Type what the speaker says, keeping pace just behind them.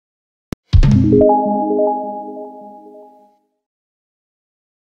Welcome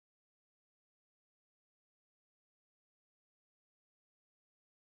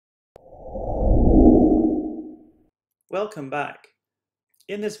back.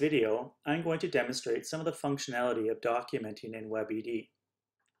 In this video, I'm going to demonstrate some of the functionality of documenting in WebED.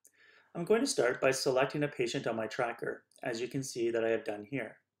 I'm going to start by selecting a patient on my tracker, as you can see that I have done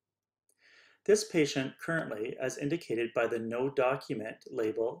here. This patient currently, as indicated by the No Document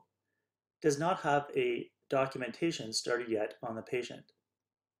label, does not have a documentation started yet on the patient.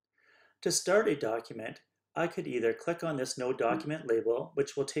 To start a document, I could either click on this No Document label,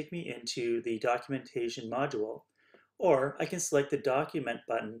 which will take me into the documentation module, or I can select the Document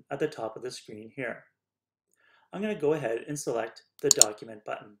button at the top of the screen here. I'm going to go ahead and select the Document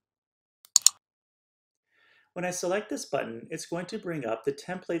button. When I select this button, it's going to bring up the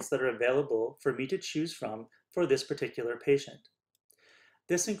templates that are available for me to choose from for this particular patient.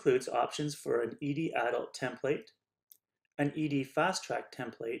 This includes options for an ED Adult template, an ED Fast Track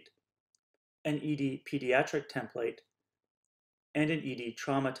template, an ED Pediatric template, and an ED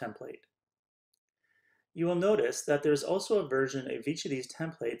Trauma template. You will notice that there's also a version of each of these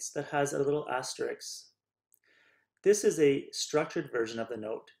templates that has a little asterisk. This is a structured version of the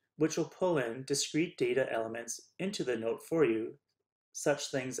note, which will pull in discrete data elements into the note for you, such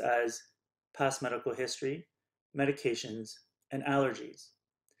things as past medical history, medications, and allergies.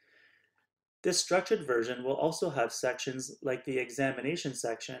 This structured version will also have sections like the examination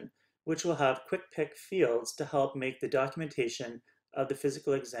section, which will have quick pick fields to help make the documentation of the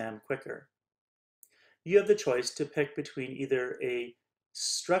physical exam quicker. You have the choice to pick between either a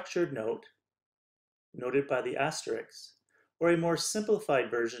structured note, noted by the asterisk, or a more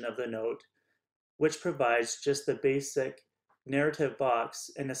simplified version of the note, which provides just the basic narrative box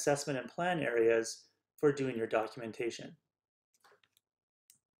and assessment and plan areas for doing your documentation.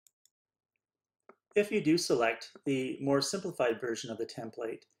 If you do select the more simplified version of the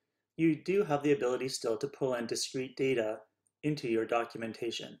template, you do have the ability still to pull in discrete data into your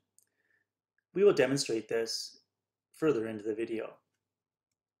documentation. We will demonstrate this further into the video.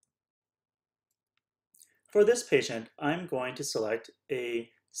 For this patient, I'm going to select a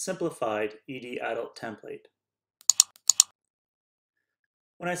simplified ED Adult template.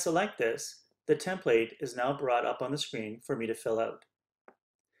 When I select this, the template is now brought up on the screen for me to fill out.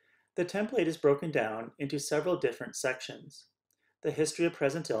 The template is broken down into several different sections: the history of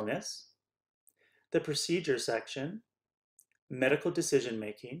present illness, the procedure section, medical decision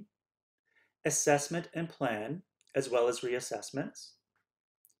making, assessment and plan, as well as reassessments,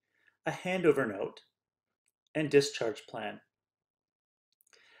 a handover note, and discharge plan.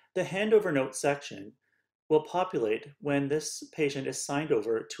 The handover note section will populate when this patient is signed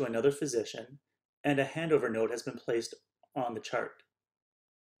over to another physician and a handover note has been placed on the chart.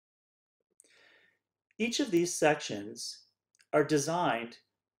 Each of these sections are designed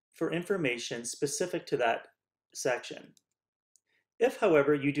for information specific to that section. If,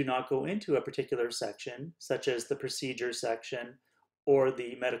 however, you do not go into a particular section, such as the procedure section or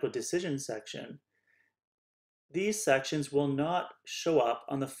the medical decision section, these sections will not show up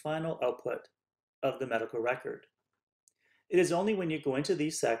on the final output of the medical record. It is only when you go into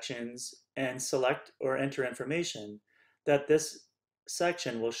these sections and select or enter information that this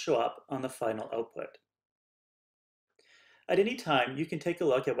section will show up on the final output. At any time, you can take a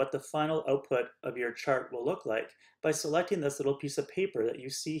look at what the final output of your chart will look like by selecting this little piece of paper that you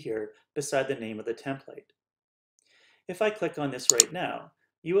see here beside the name of the template. If I click on this right now,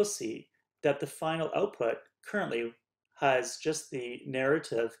 you will see that the final output currently has just the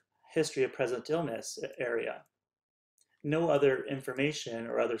narrative history of present illness area. No other information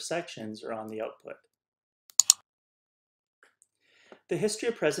or other sections are on the output. The history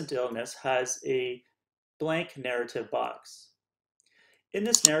of present illness has a blank narrative box. In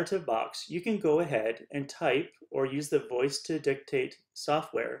this narrative box, you can go ahead and type or use the voice to dictate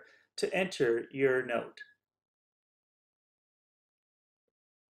software to enter your note.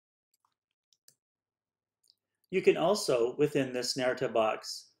 You can also, within this narrative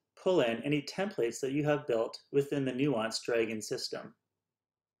box, pull in any templates that you have built within the Nuance Dragon system.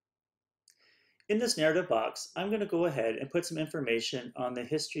 In this narrative box, I'm going to go ahead and put some information on the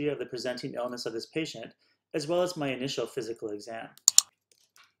history of the presenting illness of this patient, as well as my initial physical exam.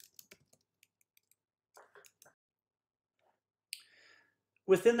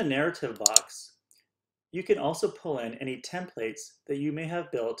 Within the narrative box, you can also pull in any templates that you may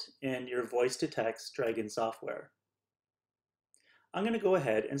have built in your voice-to-text Dragon software. I'm going to go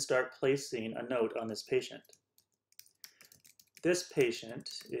ahead and start placing a note on this patient. This patient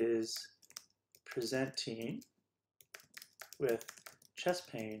is presenting with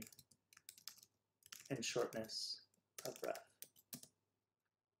chest pain and shortness of breath.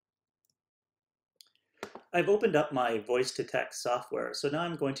 I've opened up my voice-to-text software, so now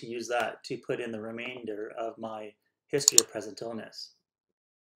I'm going to use that to put in the remainder of my history of present illness.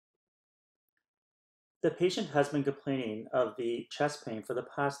 The patient has been complaining of the chest pain for the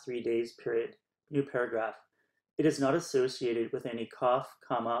past 3 days, period. New paragraph. It is not associated with any cough,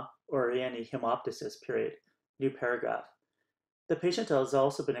 comma, or any hemoptysis, period. New paragraph. The patient has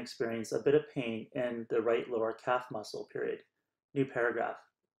also been experiencing a bit of pain in the right lower calf muscle, period. New paragraph.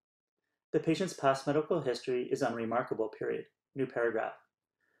 The patient's past medical history is unremarkable, period. New paragraph.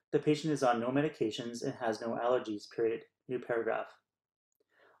 The patient is on no medications and has no allergies, period. New paragraph.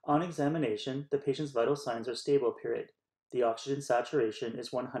 On examination, the patient's vital signs are stable, period. The oxygen saturation is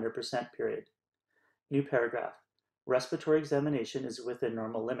 100%, period. New paragraph. Respiratory examination is within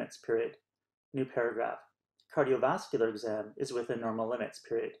normal limits, period. New paragraph. Cardiovascular exam is within normal limits,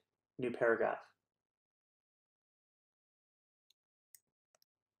 period. New paragraph.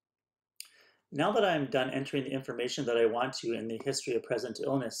 Now that I'm done entering the information that I want to in the history of present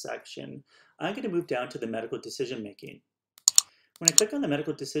illness section, I'm going to move down to the medical decision making. When I click on the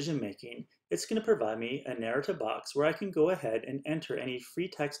medical decision making, it's going to provide me a narrative box where I can go ahead and enter any free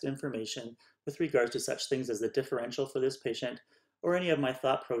text information with regards to such things as the differential for this patient or any of my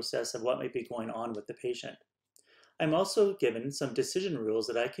thought process of what might be going on with the patient. I'm also given some decision rules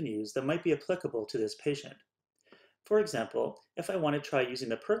that I can use that might be applicable to this patient. For example, if I want to try using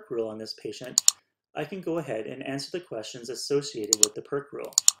the PERC rule on this patient, I can go ahead and answer the questions associated with the PERC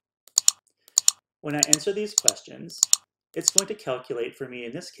rule. When I answer these questions, it's going to calculate for me,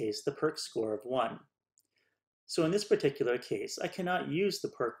 in this case, the PERC score of 1. So in this particular case, I cannot use the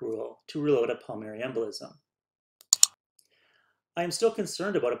PERC rule to rule out a pulmonary embolism. I am still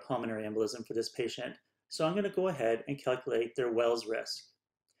concerned about a pulmonary embolism for this patient, so I'm going to go ahead and calculate their Wells risk.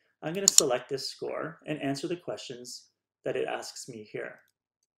 I'm going to select this score and answer the questions that it asks me here.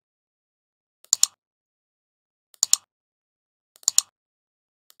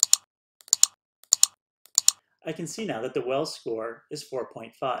 I can see now that the Wells score is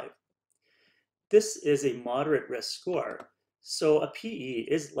 4.5. This is a moderate risk score, so a PE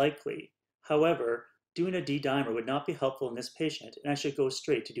is likely. However, doing a D-dimer would not be helpful in this patient, and I should go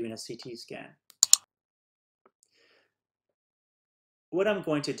straight to doing a CT scan. What I'm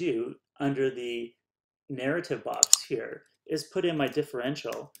going to do under the narrative box here is put in my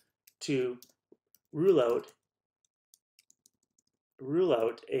differential to rule out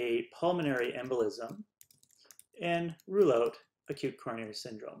a pulmonary embolism and rule out acute coronary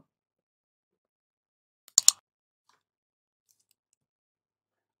syndrome.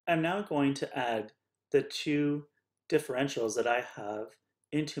 I'm now going to add the two differentials that I have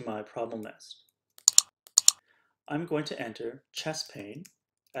into my problem list. I'm going to enter chest pain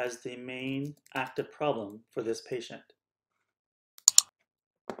as the main active problem for this patient.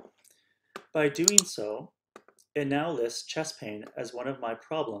 By doing so, it now lists chest pain as one of my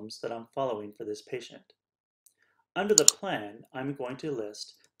problems that I'm following for this patient. Under the plan, I'm going to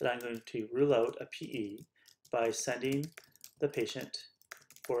list that I'm going to rule out a PE by sending the patient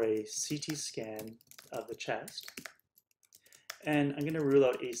for a CT scan of the chest. And I'm going to rule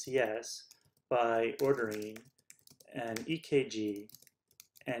out ACS by ordering an EKG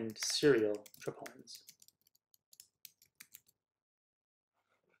and serial troponins.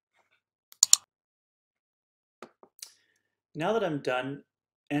 Now that I'm done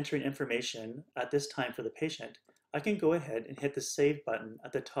entering information at this time for the patient, I can go ahead and hit the Save button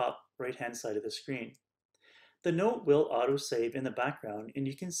at the top right-hand side of the screen. The note will auto-save in the background, and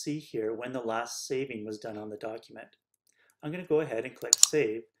you can see here when the last saving was done on the document. I'm going to go ahead and click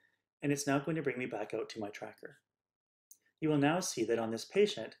Save, and it's now going to bring me back out to my tracker. You will now see that on this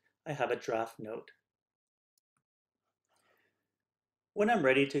patient, I have a draft note. When I'm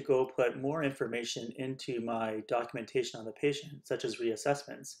ready to go put more information into my documentation on the patient, such as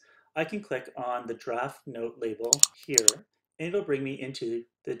reassessments, I can click on the draft note label here, and it'll bring me into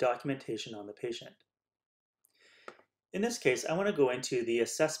the documentation on the patient. In this case, I want to go into the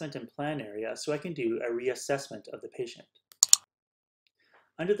assessment and plan area so I can do a reassessment of the patient.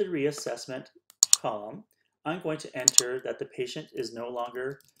 Under the reassessment column, I'm going to enter that the patient is no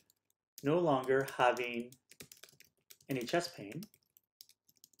longer having any chest pain,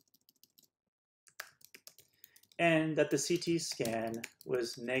 and that the CT scan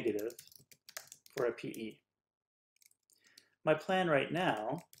was negative for a PE. My plan right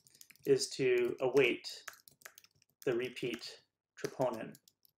now is to await the repeat troponin.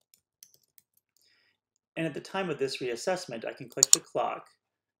 And at the time of this reassessment, I can click the clock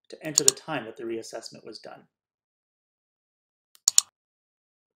to enter the time that the reassessment was done.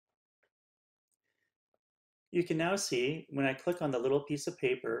 You can now see when I click on the little piece of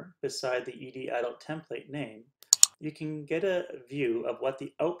paper beside the ED adult template name, you can get a view of what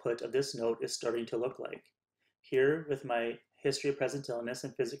the output of this note is starting to look like. Here with my history of present illness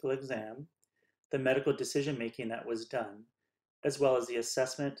and physical exam, the medical decision making that was done, as well as the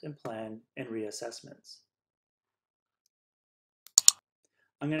assessment and plan and reassessments.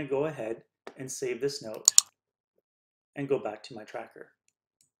 I'm going to go ahead and save this note and go back to my tracker.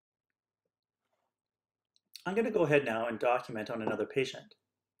 I'm going to go ahead now and document on another patient.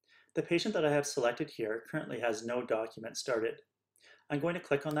 The patient that I have selected here currently has no document started. I'm going to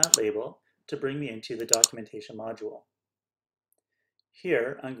click on that label to bring me into the documentation module.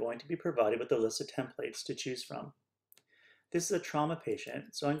 Here, I'm going to be provided with a list of templates to choose from. This is a trauma patient,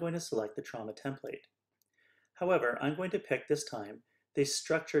 so I'm going to select the trauma template. However, I'm going to pick this time the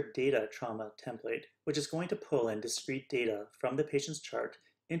structured data trauma template, which is going to pull in discrete data from the patient's chart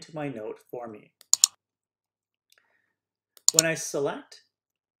into my note for me. When I select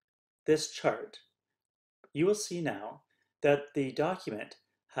this chart, you will see now that the document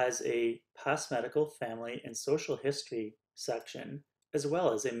has a past medical, family, and social history section, as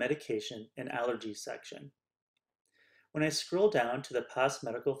well as a medication and allergy section. When I scroll down to the past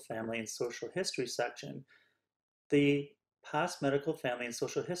medical, family, and social history section, the past medical, family, and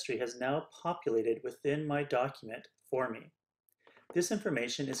social history has now populated within my document for me. This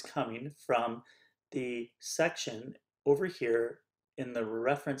information is coming from the section over here in the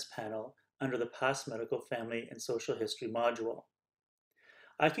reference panel under the past medical, family, and social history module.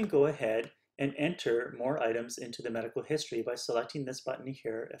 I can go ahead and enter more items into the medical history by selecting this button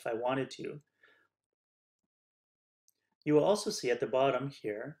here if I wanted to. You will also see at the bottom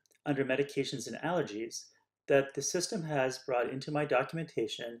here, under medications and allergies, that the system has brought into my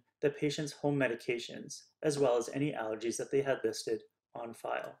documentation the patient's home medications, as well as any allergies that they had listed on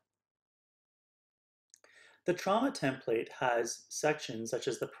file. The trauma template has sections such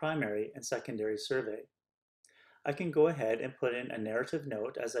as the primary and secondary survey. I can go ahead and put in a narrative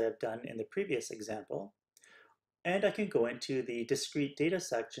note as I have done in the previous example, and I can go into the discrete data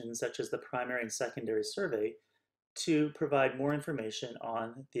sections such as the primary and secondary survey to provide more information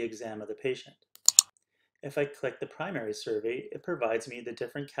on the exam of the patient. If I click the primary survey, it provides me the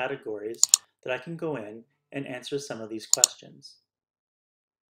different categories that I can go in and answer some of these questions.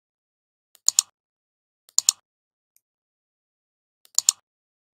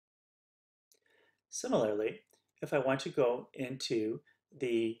 Similarly, if I want to go into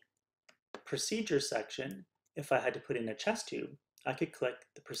the procedure section, if I had to put in a chest tube, I could click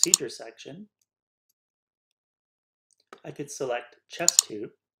the procedure section. I could select chest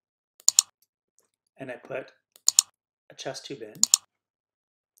tube, and I put a chest tube in.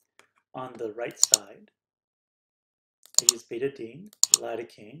 On the right side, I used betadine,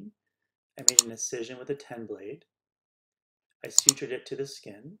 lidocaine. I made an incision with a 10 blade. I sutured it to the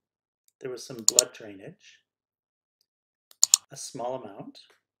skin. There was some blood drainage, a small amount.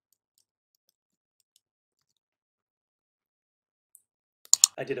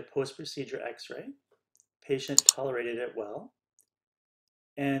 I did a post-procedure x-ray. Patient tolerated it well,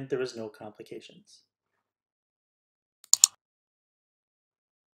 and there was no complications.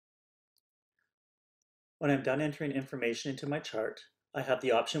 When I'm done entering information into my chart, I have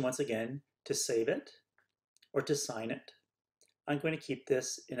the option once again to save it or to sign it. I'm going to keep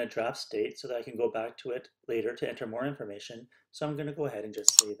this in a draft state so that I can go back to it later to enter more information, so I'm going to go ahead and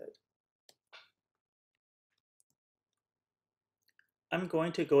just save it. I'm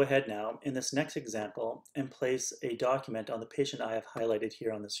going to go ahead now in this next example and place a document on the patient I have highlighted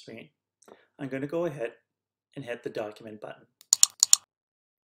here on the screen. I'm going to go ahead and hit the document button.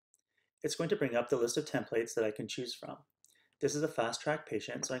 It's going to bring up the list of templates that I can choose from. This is a fast track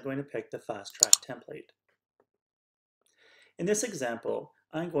patient, so I'm going to pick the fast track template. In this example,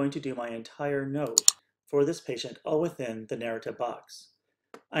 I'm going to do my entire note for this patient all within the narrative box.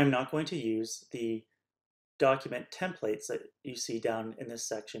 I'm not going to use the document templates that you see down in this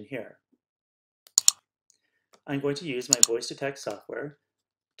section here. I'm going to use my voice to text software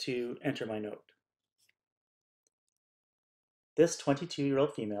to enter my note. This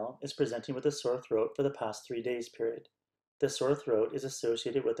 22-year-old female is presenting with a sore throat for the past 3 days period. The sore throat is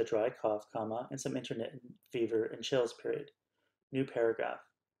associated with a dry cough, and some intermittent fever and chills period. New paragraph.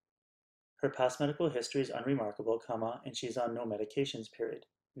 Her past medical history is unremarkable, and she's on no medications period.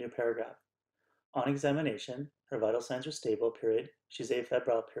 New paragraph. On examination, her vital signs are stable period, she's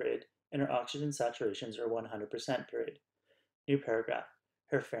afebrile period, and her oxygen saturations are 100% period. New paragraph.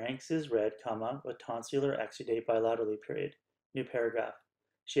 Her pharynx is red, with tonsillar exudate bilaterally period. New paragraph.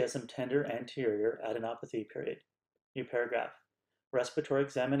 She has some tender anterior adenopathy period. New paragraph. Respiratory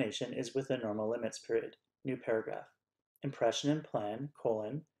examination is within normal limits period. New paragraph. Impression and plan,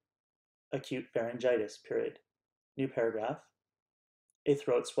 colon, acute pharyngitis, period. New paragraph. A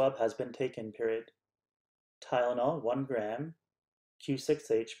throat swab has been taken, period. Tylenol 1 gram,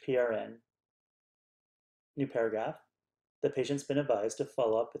 Q6H PRN. New paragraph. The patient's been advised to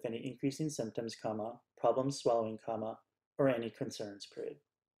follow up with any increasing symptoms, comma, problems swallowing, comma, or any concerns, period.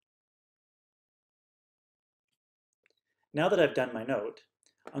 Now that I've done my note,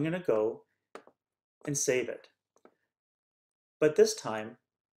 I'm going to go and save it. But this time,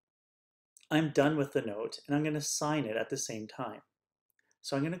 I'm done with the note and I'm going to sign it at the same time.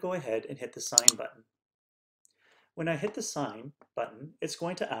 So I'm going to go ahead and hit the sign button. When I hit the sign button, it's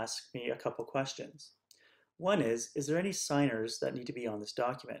going to ask me a couple questions. One is there any signers that need to be on this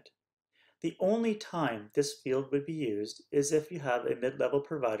document? The only time this field would be used is if you have a mid-level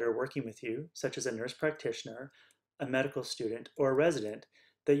provider working with you, such as a nurse practitioner, a medical student, or a resident,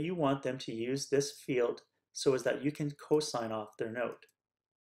 that you want them to use this field so as that you can co-sign off their note.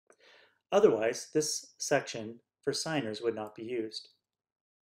 Otherwise, this section for signers would not be used.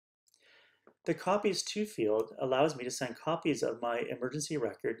 The Copies To field allows me to send copies of my emergency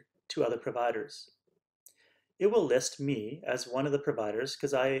record to other providers. It will list me as one of the providers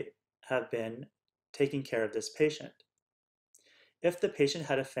because I have been taking care of this patient. If the patient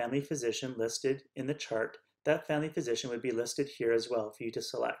had a family physician listed in the chart, that family physician would be listed here as well for you to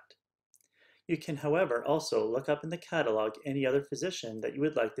select. You can, however, also look up in the catalog any other physician that you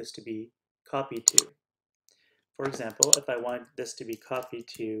would like this to be copied to. For example, if I want this to be copied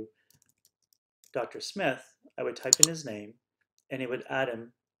to Dr. Smith, I would type in his name and it would add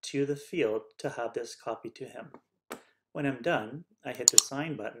him to the field to have this copied to him. When I'm done, I hit the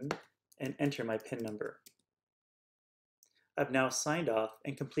sign button and enter my PIN number. I've now signed off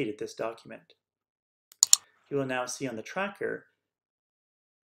and completed this document. You will now see on the tracker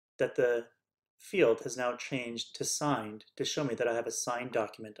that the field has now changed to signed to show me that I have a signed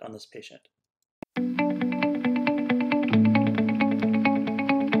document on this patient.